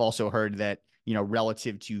have also heard that,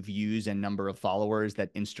 relative to views and number of followers,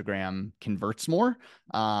 that Instagram converts more.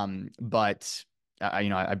 But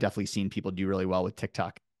I've definitely seen people do really well with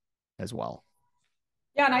TikTok as well.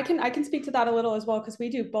 Yeah, and I can speak to that a little as well, because we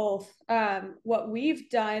do both. What we've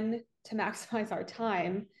done to maximize our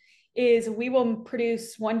time is we will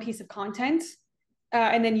produce one piece of content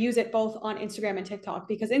and then use it both on Instagram and TikTok,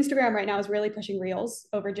 because Instagram right now is really pushing reels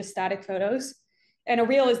over just static photos. And a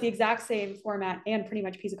reel is the exact same format and pretty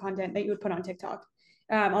much piece of content that you would put on TikTok.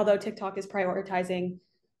 Although TikTok is prioritizing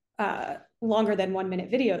longer than 1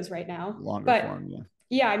 minute videos right now. Longer form, yeah.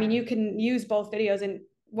 Yeah, I mean, you can use both videos, and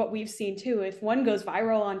what we've seen too, if one goes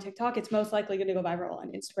viral on TikTok, it's most likely going to go viral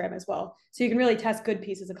on Instagram as well. So you can really test good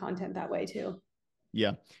pieces of content that way too.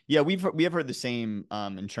 Yeah. We have heard the same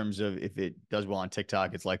in terms of if it does well on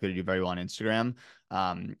TikTok, it's likely to do very well on Instagram.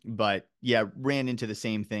 But yeah, ran into the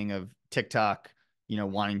same thing of TikTok,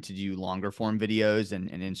 wanting to do longer form videos and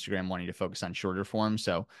Instagram wanting to focus on shorter form.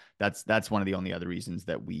 So that's one of the only other reasons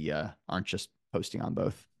that we aren't just posting on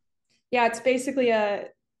both. Yeah, it's basically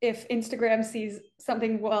if Instagram sees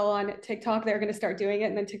something well on TikTok, they're going to start doing it.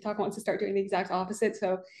 And then TikTok wants to start doing the exact opposite.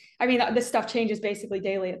 So, I mean, this stuff changes basically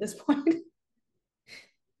daily at this point.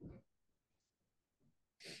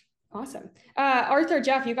 Awesome. Arthur,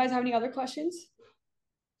 Jeff, you guys have any other questions?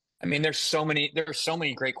 I mean, there's so many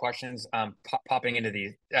great questions popping into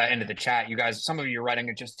the chat. You guys, some of you are writing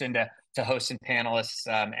it just into hosts and panelists,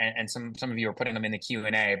 and some of you are putting them in the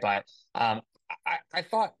Q&A. But I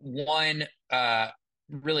thought one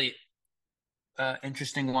really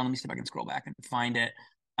interesting one. Let me see if I can scroll back and find it.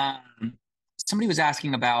 Somebody was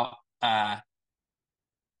asking about I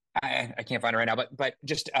can't find it right now, but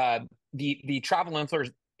just the travel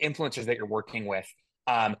influencers that you're working with.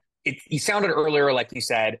 You sounded earlier, like you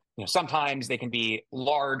said, sometimes they can be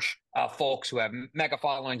large folks who have mega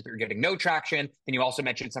followings, but you're getting no traction. And you also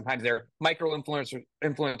mentioned sometimes they're micro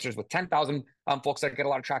influencers with 10,000 folks that get a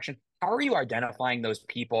lot of traction. How are you identifying those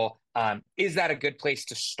people? Is that a good place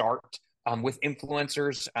to start with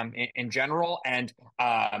influencers in general? And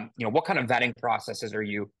what kind of vetting processes are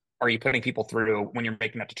you putting people through when you're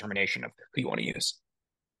making that determination of who you want to use?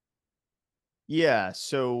 Yeah,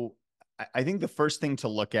 so I think the first thing to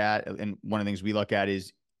look at, and one of the things we look at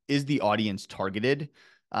is the audience targeted?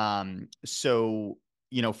 So,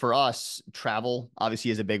 for us, travel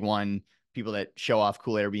obviously is a big one. People that show off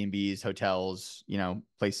cool Airbnbs, hotels,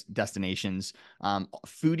 place destinations.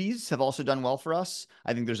 Foodies have also done well for us.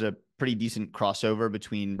 I think there's a pretty decent crossover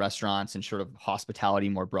between restaurants and sort of hospitality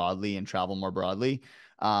more broadly and travel more broadly.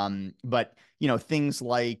 But things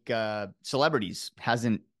like celebrities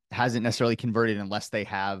hasn't necessarily converted unless they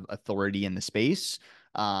have authority in the space.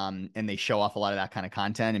 And they show off a lot of that kind of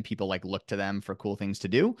content and people look to them for cool things to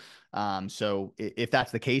do. So if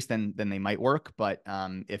that's the case, then they might work. But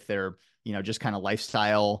if they're, just kind of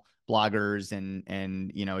lifestyle bloggers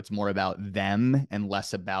and it's more about them and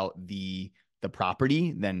less about the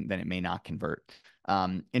property, then it may not convert.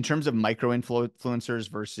 In terms of micro influencers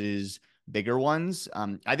versus bigger ones,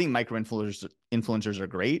 I think micro influencers are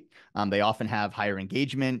great. They often have higher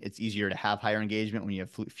engagement. It's easier to have higher engagement when you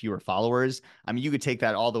have fewer followers. I mean, you could take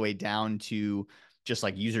that all the way down to just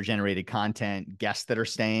user generated content, guests that are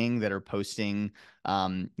staying, that are posting,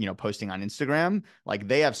 posting on Instagram.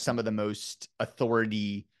 They have some of the most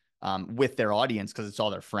authority with their audience because it's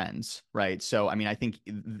all their friends, right? So, I mean, I think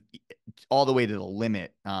all the way to the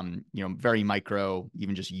limit, very micro,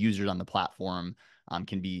 even just users on the platform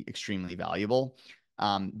can be extremely valuable.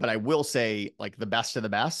 But I will say the best of the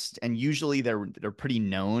best, and usually they're pretty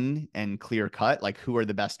known and clear cut, who are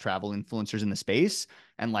the best travel influencers in the space.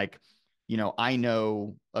 And I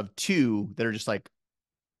know of two that are just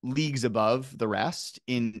leagues above the rest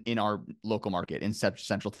in our local market in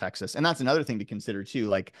Central Texas. And that's another thing to consider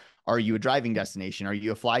too. Are you a driving destination? Are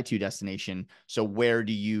you a fly to destination? So where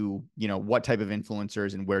do you, what type of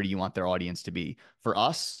influencers and where do you want their audience to be? For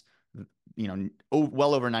us,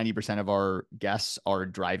 well over 90% of our guests are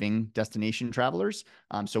driving destination travelers.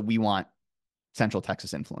 So we want Central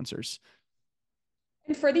Texas influencers.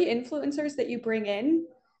 And for the influencers that you bring in,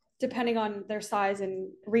 depending on their size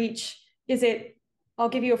and reach, is it, I'll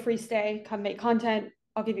give you a free stay, come make content.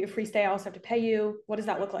 I'll give you a free stay. I also have to pay you. What does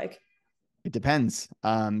that look like? It depends.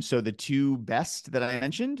 So the two best that I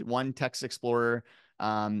mentioned, one Texas Explorer,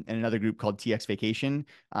 and another group called TX Vacation,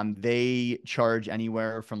 they charge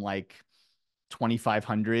anywhere from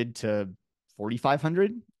 $2,500 to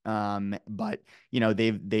 $4,500. But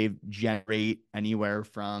they've generate anywhere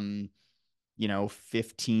from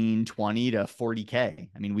 15, 20 to 40K.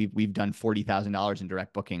 I mean, we've done $40,000 in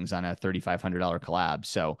direct bookings on a $3,500 collab.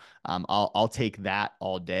 So I'll take that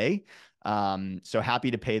all day. So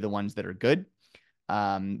happy to pay the ones that are good.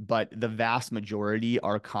 But the vast majority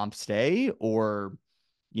are comp stay or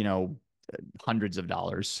hundreds of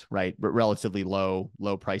dollars, right? But relatively low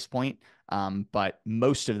price point. But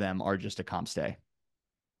most of them are just a comp stay.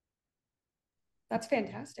 That's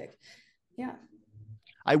fantastic. Yeah.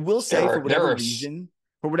 I will say for whatever reason,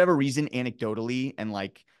 anecdotally, and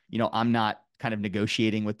I'm not kind of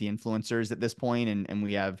negotiating with the influencers at this point, and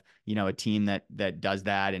we have, a team that does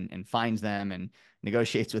that and finds them and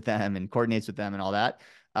negotiates with them and coordinates with them and all that.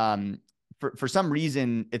 For some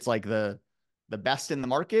reason, it's the best in the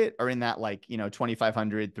market are in that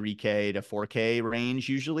 $2,500, $3K to $4K range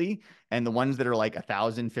usually. And the ones that are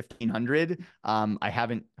 1,000, 1,500, I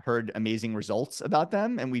haven't heard amazing results about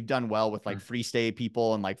them. And we've done well with free stay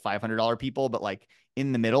people and $500 people, but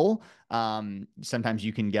in the middle, sometimes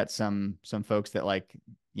you can get some folks that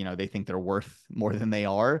they think they're worth more than they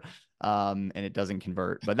are. and it doesn't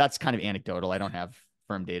convert. But that's kind of anecdotal. I don't have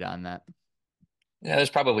firm data on that. Yeah,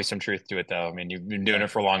 there's probably some truth to it, though. I mean, you've been doing it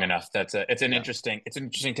for long enough. It's an interesting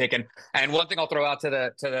take. And one thing I'll throw out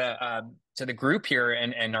to the group here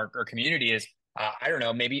and our community is, I don't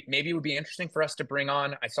know, maybe it would be interesting for us to bring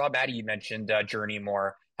on. I saw Maddie, you mentioned Journey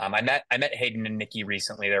more. I met Hayden and Nikki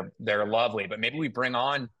recently. They're lovely, but maybe we bring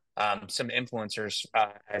on some influencers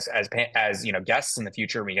as guests in the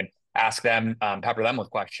future. We can ask them, pepper them with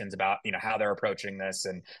questions about how they're approaching this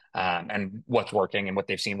and what's working and what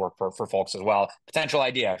they've seen work for folks as well. Potential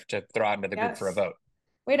idea to throw out into the group for a vote.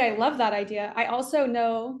 Wait, I love that idea. I also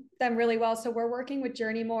know them really well. So we're working with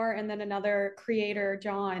Journey More and then another creator,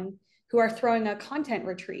 John, who are throwing a content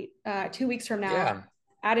retreat 2 weeks from now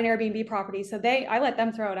at an Airbnb property. So I let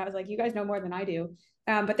them throw it. I was like, you guys know more than I do.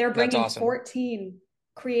 But they're bringing awesome. 14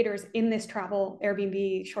 creators in this travel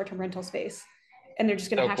Airbnb short-term rental space. And they're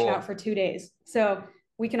just going to hash it out for 2 days. So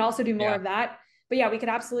we can also do more of that. But yeah, we could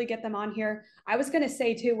absolutely get them on here. I was going to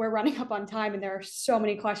say too, we're running up on time and there are so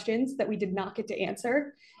many questions that we did not get to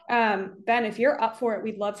answer. Ben, if you're up for it,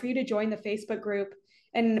 we'd love for you to join the Facebook group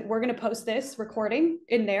and we're going to post this recording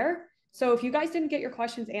in there. So if you guys didn't get your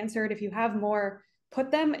questions answered, if you have more,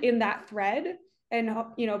 put them in that thread. And,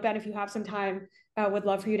 Ben, if you have some time, would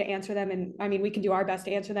love for you to answer them. And I mean, we can do our best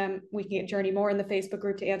to answer them. We can get Journey More in the Facebook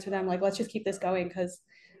group to answer them. Like, let's just keep this going because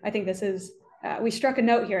I think this is, we struck a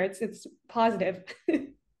note here. It's positive.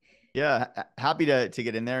 Yeah, happy to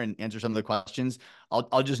get in there and answer some of the questions.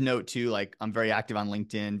 I'll just note too, like I'm very active on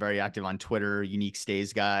LinkedIn, very active on Twitter, Unique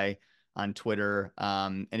Stays Guy on Twitter.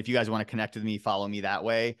 And if you guys want to connect with me, follow me that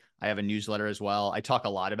way. I have a newsletter as well. I talk a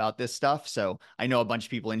lot about this stuff. So I know a bunch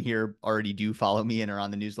of people in here already do follow me and are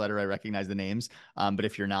on the newsletter. I recognize the names. But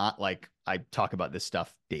if you're not, like I talk about this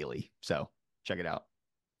stuff daily. So check it out.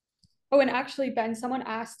 Oh, and actually, Ben, someone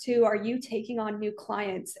asked too, are you taking on new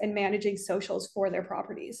clients and managing socials for their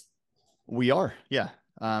properties? We are. Yeah.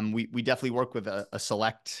 We definitely work with a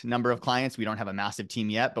select number of clients. We don't have a massive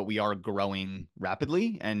team yet, but we are growing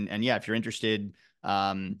rapidly. And yeah, if you're interested,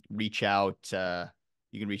 reach out.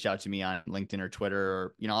 You can reach out to me on LinkedIn or Twitter,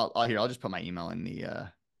 or, I'll just put my email in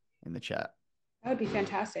the chat. That would be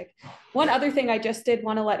fantastic. One other thing I just did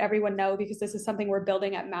want to let everyone know, because this is something we're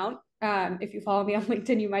building at Mount. If you follow me on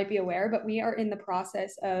LinkedIn, you might be aware, but we are in the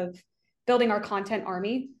process of building our content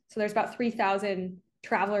army. So there's about 3,000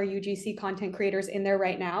 traveler UGC content creators in there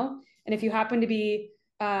right now. And if you happen to be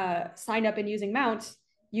signed up and using Mount,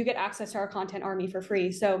 you get access to our content army for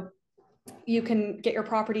free. So you can get your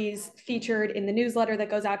properties featured in the newsletter that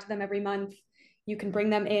goes out to them every month. You can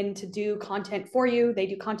bring them in to do content for you. They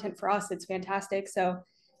do content for us. It's fantastic. So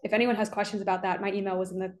if anyone has questions about that, my email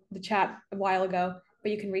was in the chat a while ago,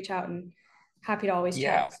 but you can reach out and happy to always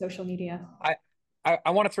chat social media.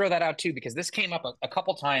 I want to throw that out too, because this came up a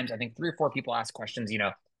couple times. I think 3 or 4 people asked questions,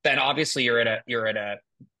 Ben, obviously you're at a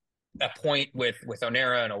point with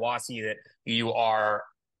Onera and Owasi that you are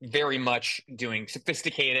very much doing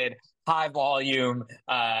sophisticated, high volume,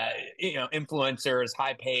 influencers,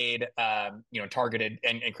 high paid, targeted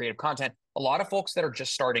and creative content. A lot of folks that are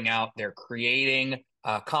just starting out, they're creating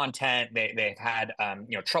content. They've had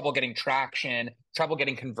trouble getting traction, trouble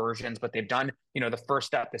getting conversions, but they've done the first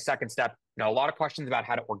step, the second step. A lot of questions about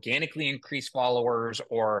how to organically increase followers,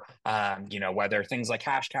 or whether things like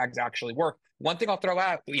hashtags actually work. One thing I'll throw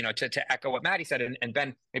out, to echo what Maddie said, and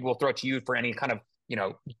Ben, maybe we'll throw it to you for any kind of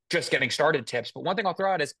just getting started tips. But one thing I'll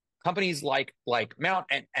throw out is companies like Mount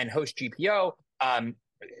and Host GPO.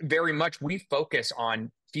 Very much we focus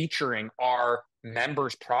on featuring our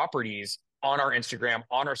members' properties on our Instagram,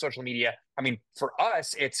 on our social media. I mean, for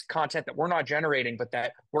us, it's content that we're not generating, but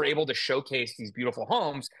that we're able to showcase these beautiful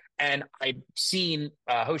homes. And I've seen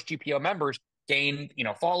Host GPO members gain,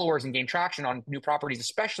 followers and gain traction on new properties,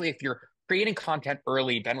 especially if you're creating content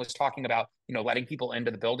early. Ben was talking about, letting people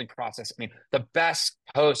into the building process. I mean, the best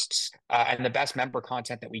posts and the best member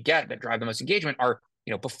content that we get that drive the most engagement are,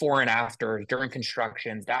 before and after, during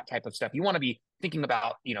constructions, that type of stuff. You want to be thinking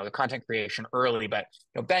about, the content creation early. But,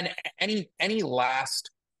 Ben, any last,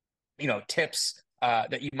 tips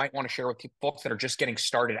that you might want to share with folks that are just getting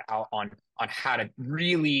started out on how to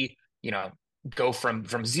really, go from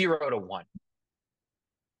 0 to 1?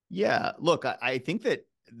 Yeah, look, I think that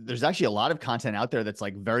there's actually a lot of content out there that's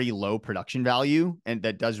like very low production value and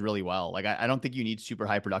that does really well. Like, I don't think you need super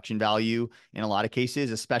high production value in a lot of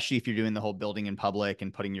cases, especially if you're doing the whole building in public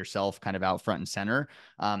and putting yourself kind of out front and center.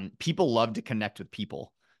 People love to connect with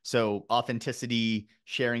people. So authenticity,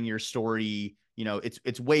 sharing your story,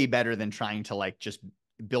 it's way better than trying to like just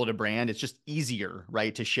build a brand. It's just easier,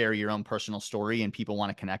 right, to share your own personal story, and people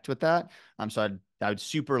want to connect with that. So I would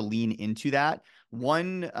super lean into that.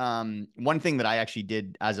 One thing that I actually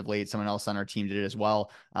did as of late, someone else on our team did it as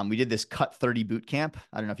well. We did this Cut 30 boot camp.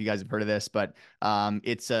 I don't know if you guys have heard of this, but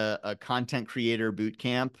it's a content creator boot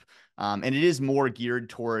camp. And it is more geared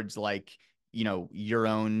towards like, your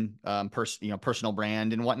own personal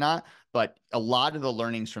brand and whatnot. But a lot of the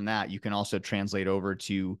learnings from that you can also translate over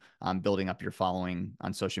to building up your following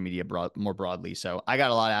on social media more broadly. So I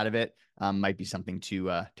got a lot out of it. Might be something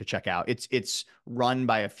to check out. It's run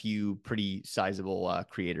by a few pretty sizable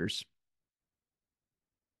creators.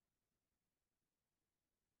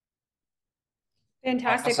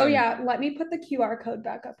 Fantastic. Awesome. Oh yeah, let me put the QR code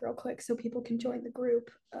back up real quick so people can join the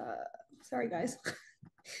group. Sorry guys.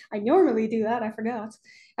 I normally do that. I forgot.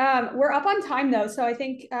 We're up on time though. So I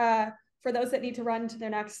think for those that need to run to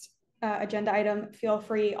their next agenda item, feel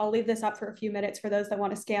free. I'll leave this up for a few minutes for those that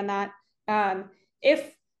want to scan that.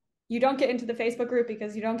 If you don't get into the Facebook group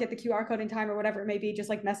because you don't get the QR code in time or whatever it may be, just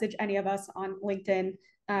like message any of us on LinkedIn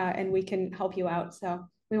and we can help you out. So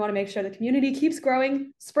we want to make sure the community keeps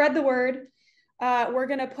growing, spread the word. We're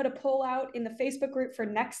going to put a poll out in the Facebook group for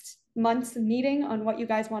next month's meeting on what you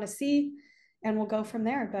guys want to see, and we'll go from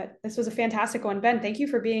there. But this was a fantastic one. Ben, thank you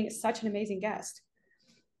for being such an amazing guest.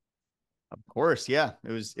 Of course. Yeah,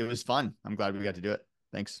 it was fun. I'm glad we got to do it.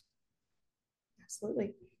 Thanks.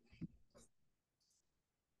 Absolutely.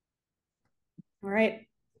 All right.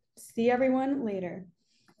 See everyone later.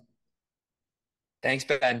 Thanks,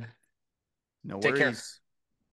 Ben. No Take care. worries.